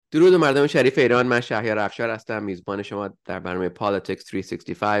درود مردم شریف ایران. من شهریار افشار هستم، میزبان شما در برنامه Politics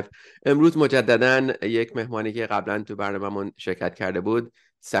 365. امروز مجددا یک مهمانی که قبلا تو برنامه‌مون شرکت کرده بود،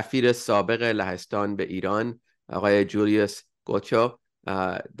 سفیر سابق لهستان به ایران آقای جولیوس گوچو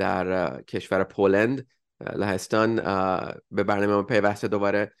در کشور پولند. لهستان به برنامه پیوسته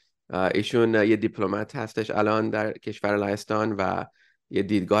دوباره. ایشون یه دیپلمات هستش الان در کشور لهستان و یه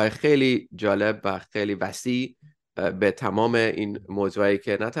دیدگاه خیلی جالب و خیلی وسیع به تمام این موضوعی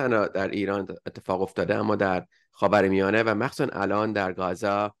که نه تنها در ایران اتفاق افتاده اما در خاورمیانه و مخصوصا الان در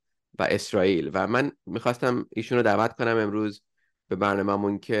غزه و اسرائیل. و من میخواستم ایشون رو دعوت کنم امروز به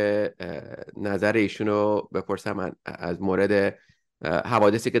برنامه‌مون که نظر ایشون رو بپرسم از مورد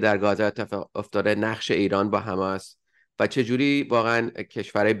حوادثی که در غزه اتفاق افتاده، نقش ایران با حماس و چجوری واقعا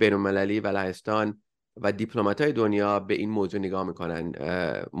کشورهای بین‌المللی و لهستان و دیپلمات‌های دنیا به این موضوع نگاه میکنن.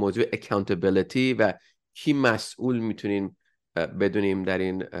 موضوع accountability و کی مسئول میتونیم بدونیم در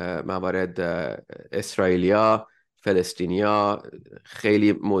این موارد. اسرائیلیا، فلسطینیا،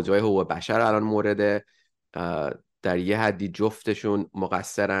 خیلی موضوع حقوق بشر الان مورد در یه حدی جفتشون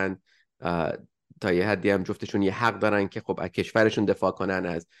مقصرن، تا یه حدی هم جفتشون یه حق دارن که خب از کشورشون دفاع کنن،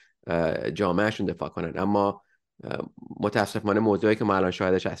 از جامعهشون دفاع کنن. اما متاسفانه موضوعی که ما الان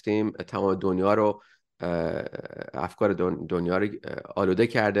شاهدش هستیم تمام دنیا رو، افکار دنیا رو آلوده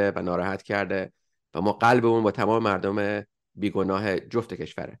کرده و ناراحت کرده و ما قلبمون با تمام مردم بیگناه جفت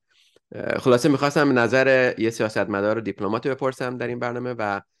کشوره. خلاصه میخواستم نظر یه سیاستمدار و دیپلمات رو بپرسم در این برنامه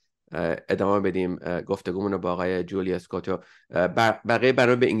و ادامه بدیم گفتگومون رو با آقای جولیوس کوتو. بقیه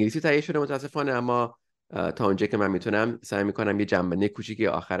برنامه به انگلیسی تهیه شده متاسفانه، اما تا اونجا که من میتونم سعی میکنم یه جنبندی کوچیکی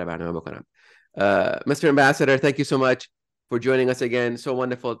آخر برنامه بکنم. Mr. Ambassador, thank you so much for joining us again. So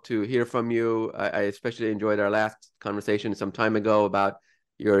wonderful to hear from you. I especially enjoyed our last conversation some time ago about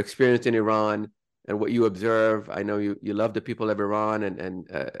your experience in Iran and what you observe. I know you love the people of Iran, and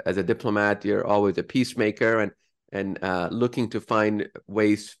as a diplomat, you're always a peacemaker and looking to find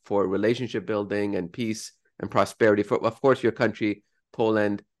ways for relationship building and peace and prosperity for, of course, your country,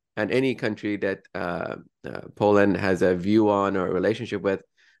 Poland, and any country that Poland has a view on or a relationship with.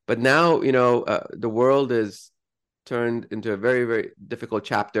 But now, the world is turned into a very, very difficult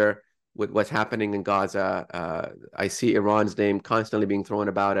chapter with what's happening in Gaza. I see Iran's name constantly being thrown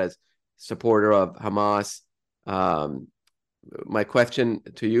about as supporter of Hamas. My question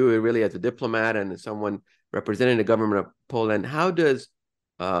to you, really as a diplomat and as someone representing the government of Poland, how does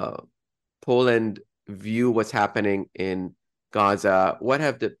Poland view what's happening in Gaza? What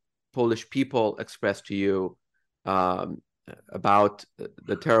have the Polish people expressed to you about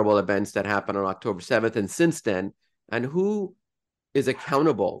the terrible events that happened on October 7th and since then, and who is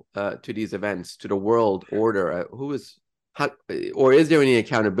accountable to these events, to the world order? Or is there any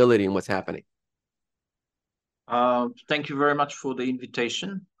accountability in what's happening? Thank you very much for the invitation.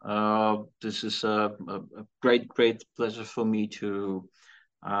 This is a great pleasure for me to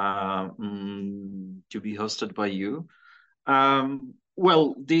be hosted by you. Well,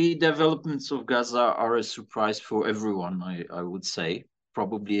 the developments of Gaza are a surprise for everyone, I would say,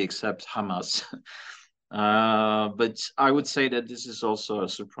 probably except Hamas. But I would say that this is also a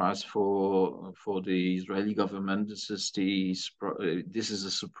surprise for the Israeli government. This is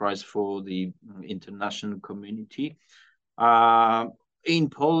a surprise for the international community. In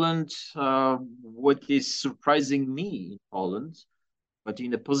Poland, what is surprising me in Poland, but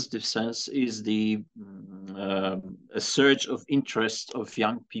in a positive sense, is a surge of interest of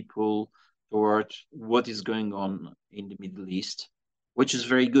young people toward what is going on in the Middle East, which is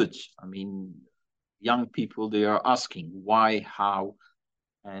very good. I mean, young people, they are asking why, how,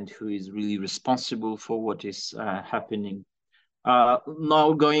 and who is really responsible for what is happening.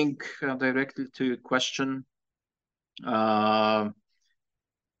 Now going directly to your question,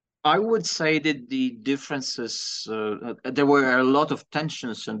 I would say that the differences, there were a lot of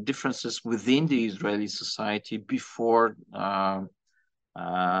tensions and differences within the Israeli society before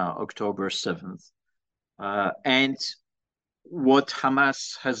October 7th. And what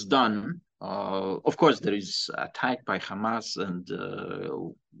Hamas has done, of course, there is attack by Hamas and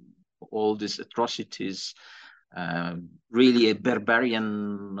all these atrocities, really a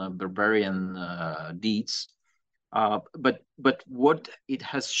barbarian deeds. But what it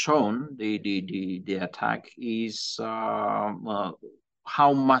has shown, the attack, is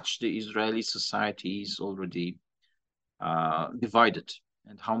how much the Israeli society is already divided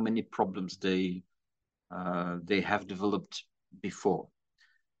and how many problems they have developed before.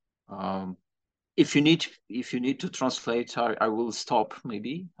 If you need to translate, I will stop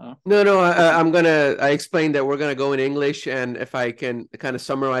maybe. No, I explained that we're gonna go in English, and if I can kind of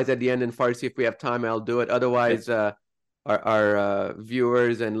summarize at the end in Farsi, if we have time, I'll do it. Otherwise, our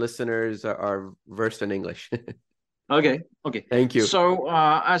viewers and listeners are versed in English. Okay, okay. Thank you. So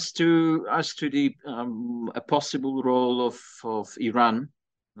as to the a possible role of Iran,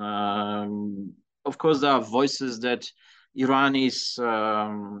 of course there are voices that Iran is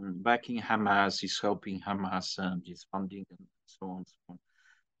backing Hamas, is helping Hamas, and is funding and so on, so on,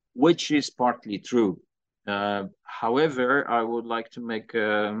 which is partly true. However, I would like to make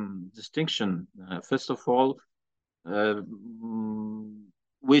a distinction. First of all, uh,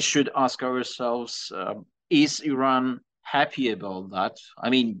 we should ask ourselves: is Iran happy about that? I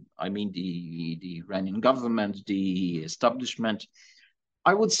mean the Iranian government, the establishment.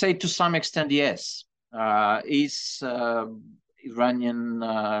 I would say to some extent, yes. Is Iranian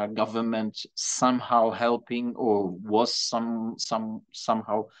government somehow helping, or was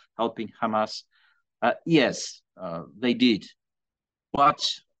somehow helping Hamas? Yes, they did.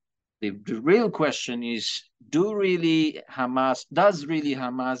 But the real question is, does really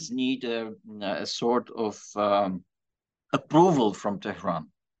Hamas need a sort of approval from Tehran?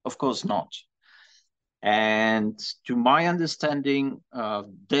 Of course not. And to my understanding,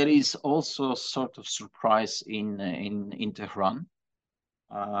 there is also a sort of surprise in Tehran,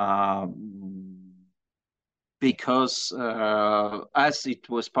 uh, because as it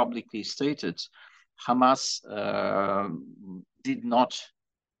was publicly stated, Hamas did not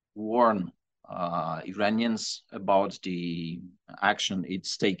warn Iranians about the action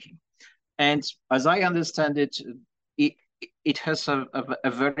it's taking. And as I understand it, it, it has a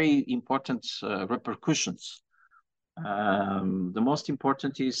very important repercussions. The most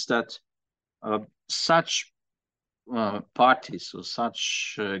important is that such parties or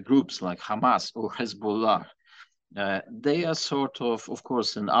such groups like Hamas or Hezbollah, they are sort of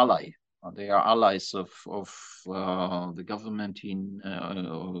course, an ally. They are allies of the government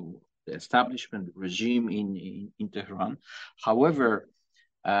the establishment regime in Tehran. However,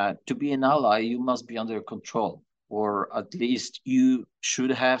 to be an ally, you must be under control, or at least you should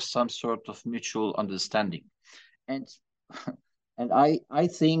have some sort of mutual understanding. And and I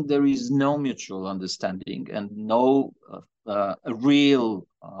think there is no mutual understanding and no real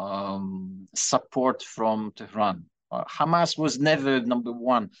support from Tehran. Hamas was never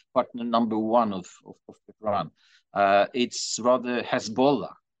partner number one of Tehran. It's rather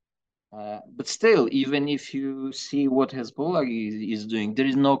Hezbollah. But still, even if you see what Hezbollah is doing, there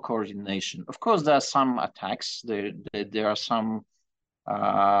is no coordination. Of course, there are some attacks. There are some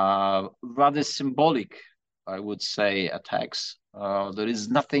rather symbolic, I would say, attacks. There is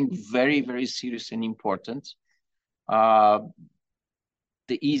nothing very, very serious and important.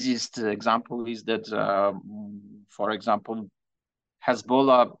 The easiest example is that, for example,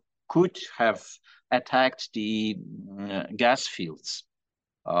 Hezbollah could have attacked the gas fields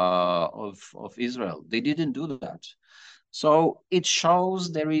of Israel. They didn't do that. So it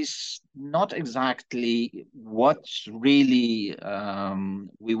shows there is not exactly what really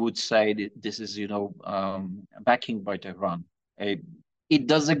we would say that this is, backing by Tehran. It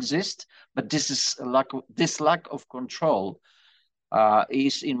does exist, but this lack of control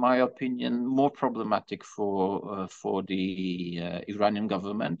is, in my opinion, more problematic for the Iranian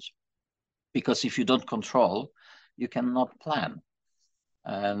government, because if you don't control, you cannot plan.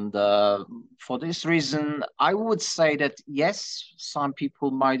 And for this reason, I would say that yes, some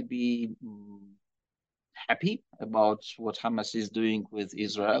people might be happy about what Hamas is doing with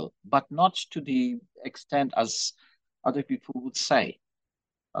Israel, but not to the extent as other people would say.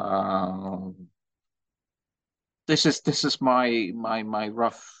 This is my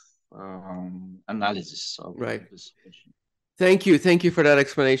rough analysis of this question. Thank you for that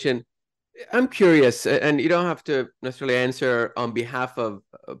explanation. I'm curious, and you don't have to necessarily answer on behalf of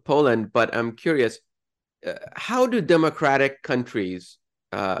Poland, but I'm curious, how do democratic countries,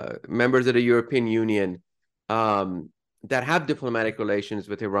 members of the European Union, that have diplomatic relations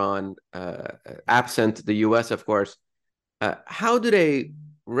with Iran, absent the US, of course, how do they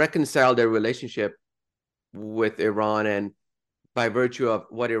reconcile their relationship with Iran, and by virtue of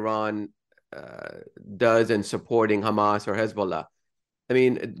what Iran does in supporting Hamas or Hezbollah? I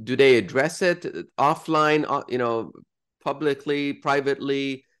mean, do they address it offline, publicly,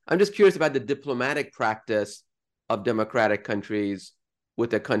 privately? I'm just curious about the diplomatic practice of democratic countries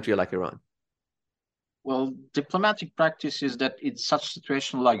with a country like Iran. Well, diplomatic practice is that in such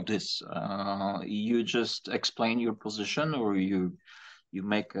situation like this, you just explain your position, or you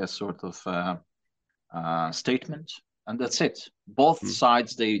make a sort of statement, and that's it. Both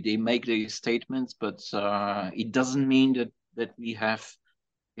sides they make their statements, but it doesn't mean that we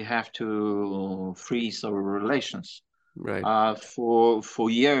have to freeze our relations. Right. For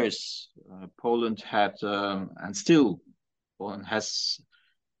years, Poland had and still Poland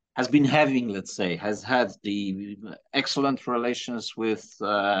has been having, let's say, has had the excellent relations with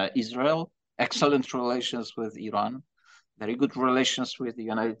Israel, excellent relations with Iran, very good relations with the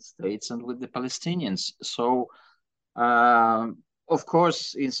United States and with the Palestinians. So, of course,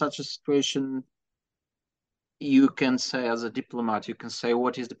 in such a situation, you can say, as a diplomat, you can say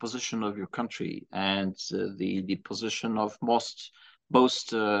what is the position of your country, and the position of most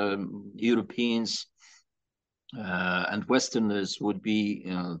Europeans and Westerners would be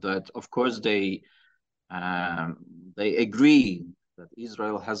that, of course, they agree that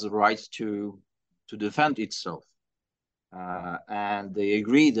Israel has a right to defend itself, and they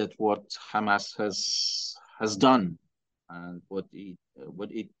agree that what Hamas has done and what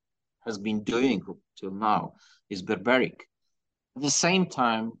it has been doing till now is barbaric. At the same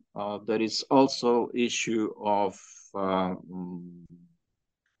time, there is also issue of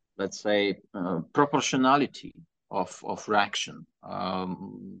let's say proportionality of reaction.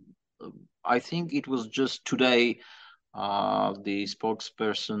 I think it was just today the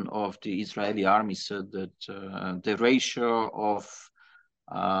spokesperson of the Israeli army said that the ratio of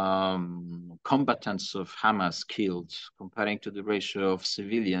combatants of Hamas killed comparing to the ratio of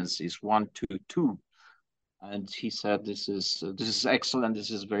civilians is 1 to 2, and he said this is excellent, this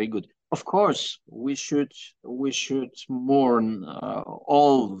is very good. Of course, we should mourn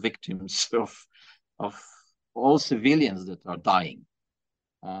all victims of all civilians that are dying.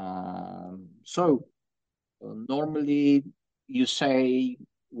 So normally you say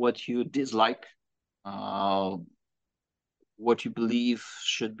what you dislike, what you believe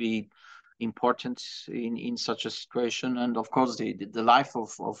should be important in such a situation, and of course the life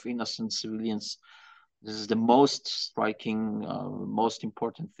of innocent civilians. This is the most striking, most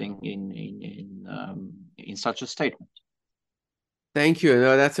important thing in such a statement. Thank you.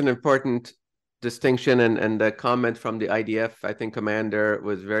 No, that's an important distinction, and the comment from the IDF, I think, commander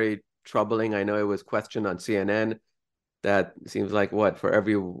was very troubling. I know it was questioned on CNN. That seems like what, for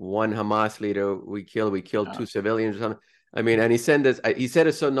every one Hamas leader we kill 2 civilians or something. I mean, and he said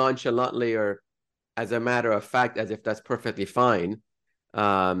it so nonchalantly, or as a matter of fact, as if that's perfectly fine.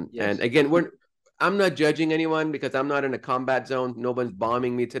 Yes. And again, I'm not judging anyone because I'm not in a combat zone. No one's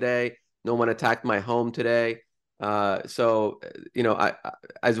bombing me today. No one attacked my home today. So, I,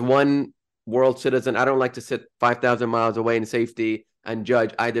 as one world citizen, I don't like to sit 5,000 miles away in safety and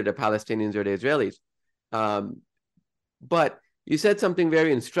judge either the Palestinians or the Israelis. But you said something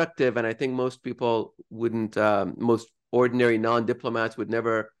very instructive, and I think most people wouldn't, most ordinary non-diplomats would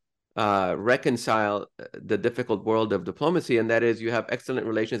never reconcile the difficult world of diplomacy, and that is you have excellent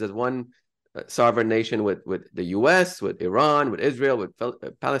relations as one sovereign nation with the US, with Iran, with Israel, with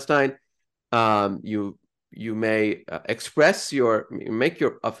Palestine. You may make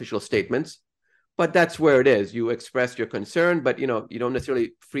your official statements, but that's where it is. You express your concern, but you don't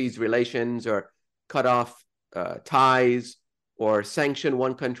necessarily freeze relations or cut off ties or sanction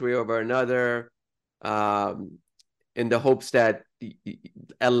one country over another in the hopes that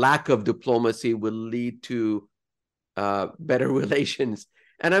a lack of diplomacy will lead to better relations.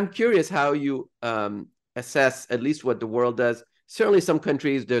 And I'm curious how you assess at least what the world does. Certainly some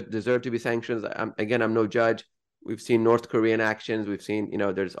countries deserve to be sanctions. I'm no judge. We've seen North Korean actions. We've seen,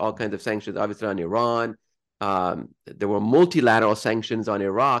 there's all kinds of sanctions, obviously, on Iran. There were multilateral sanctions on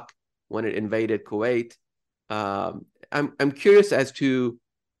Iraq when it invaded Kuwait. I'm curious as to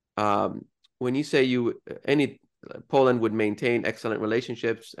when you say Poland would maintain excellent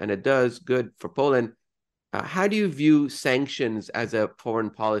relationships, and it does good for Poland. How do you view sanctions as a foreign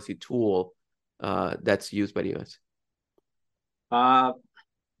policy tool that's used by the U.S.?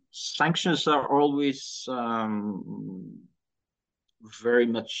 Sanctions are always very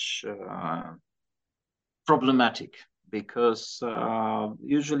much problematic because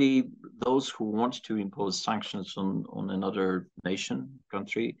usually those who want to impose sanctions on another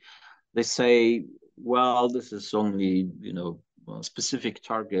country, they say, well, this is only, specific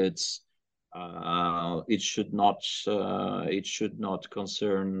targets. It should not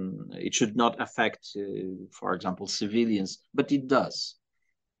affect, for example, civilians, but it does.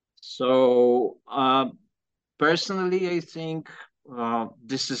 So personally, I think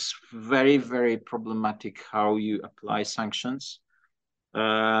this is very, very problematic how you apply sanctions.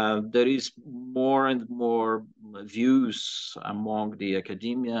 There is more and more views among the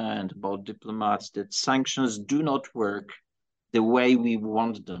academia and about diplomats that sanctions do not work the way we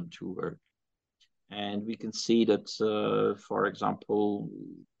want them to work. And we can see that, for example,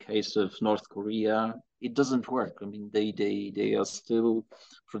 case of North Korea, it doesn't work. I mean, they are still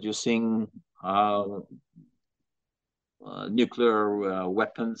producing nuclear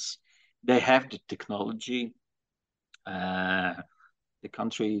weapons. They have the technology. The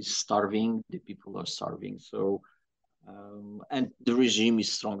country is starving, the people are starving. So, and the regime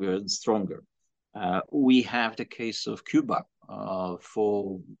is stronger and stronger. We have the case of Cuba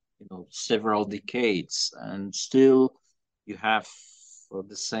for several decades, and still you have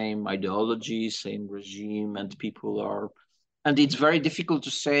the same ideology, same regime, and people are. And it's very difficult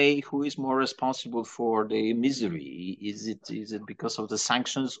to say who is more responsible for the misery. Is it because of the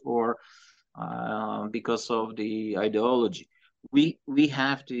sanctions or because of the ideology? We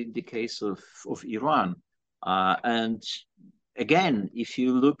have the case of Iran, and again, if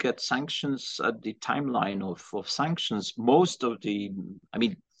you look at sanctions, at the timeline of sanctions, most of the, I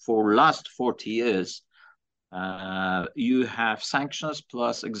mean, for last 40 years, you have sanctions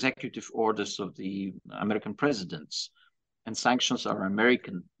plus executive orders of the American presidents, and sanctions are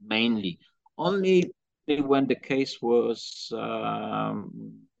American mainly. Only when the case was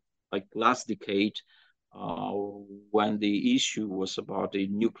like last decade, uh, when the issue was about the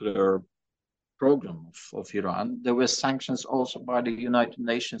nuclear program of Iran, there were sanctions also by the United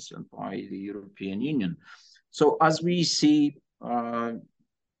Nations and by the European Union. So as we see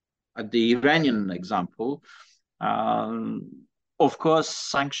at the Iranian example, um, of course,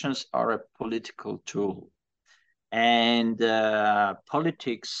 sanctions are a political tool, and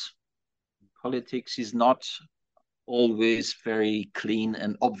politics is not always very clean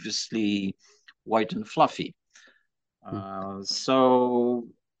and obviously white and fluffy. So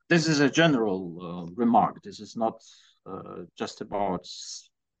this is a general remark. This is not just about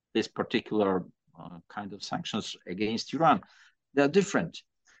this particular kind of sanctions against Iran. They're different.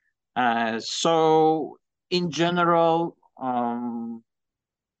 So in general,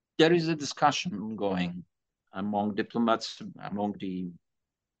 there is a discussion going among diplomats, among the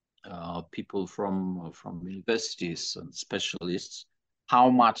people from universities and specialists, how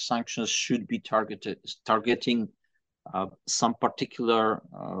much sanctions should be targeting some particular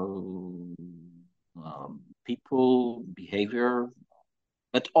people, behavior,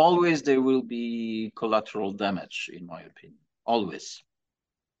 but always there will be collateral damage, in my opinion. Always.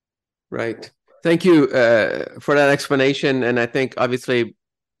 Right. Thank you for that explanation. And I think obviously,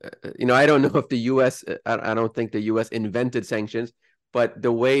 I don't know if the U.S. I don't think the U.S. invented sanctions, but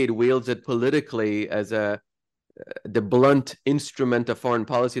the way it wields it politically as the blunt instrument of foreign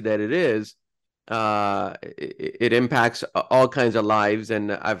policy that it is, it impacts all kinds of lives.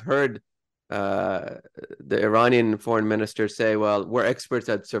 And I've heard the Iranian foreign minister say, well, we're experts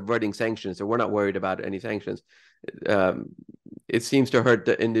at subverting sanctions, so we're not worried about any sanctions. It seems to hurt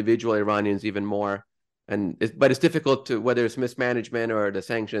the individual Iranians even more. But it's difficult to, whether it's mismanagement or the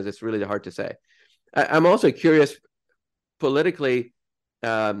sanctions, it's really hard to say. I'm also curious politically,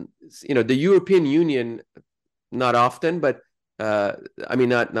 the European Union, not often, but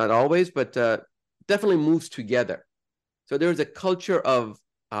not always, but definitely moves together. So there's a culture of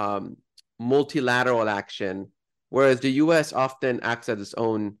multilateral action, whereas the U.S. often acts on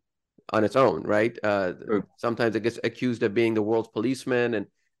its own, right? Sometimes it gets accused of being the world's policeman, and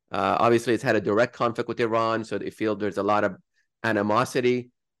obviously it's had a direct conflict with Iran, so they feel there's a lot of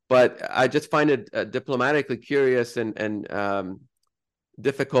animosity. But I just find it diplomatically curious and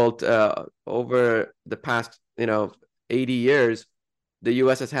difficult. Over the past 80 years, the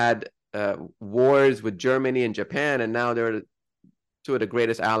U.S. has had wars with Germany and Japan, and now they're two of the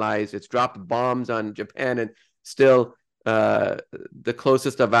greatest allies. It's dropped bombs on Japan and still the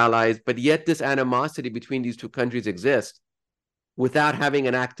closest of allies, but yet this animosity between these two countries exists without having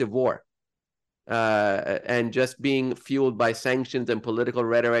an active war, and just being fueled by sanctions and political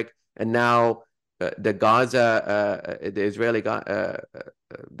rhetoric. And now the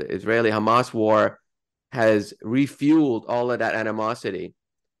Israeli Hamas war has refueled all of that animosity,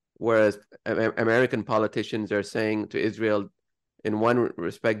 whereas American politicians are saying to Israel, in one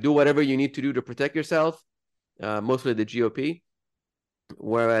respect, do whatever you need to do to protect yourself, mostly the GOP,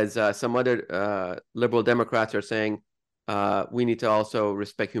 whereas some other liberal Democrats are saying we need to also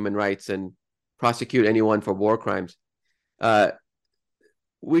respect human rights and prosecute anyone for war crimes.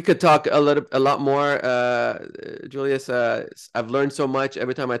 We could talk a lot more, Juliusz. I've learned so much.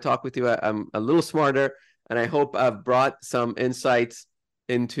 Every time I talk with you, I'm a little smarter, and I hope I've brought some insights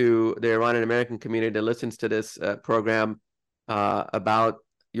into the Iranian American community that listens to this program about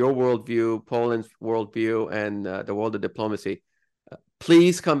your worldview, Poland's worldview, and the world of diplomacy.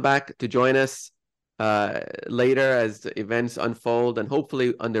 Please come back to join us later as the events unfold, and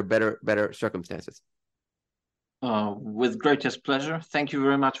hopefully under better circumstances. With greatest pleasure. Thank you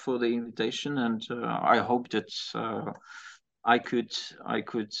very much for the invitation, and I hope that I could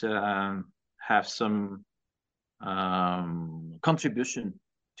have some contribution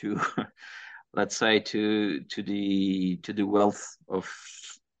to let's say, to the wealth of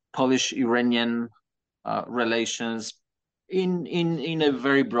Polish-Iranian relations in a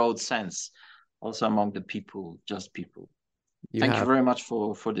very broad sense, also among the people, just people. You Thank you have. very much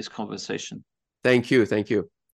for this conversation. Thank you. Thank you.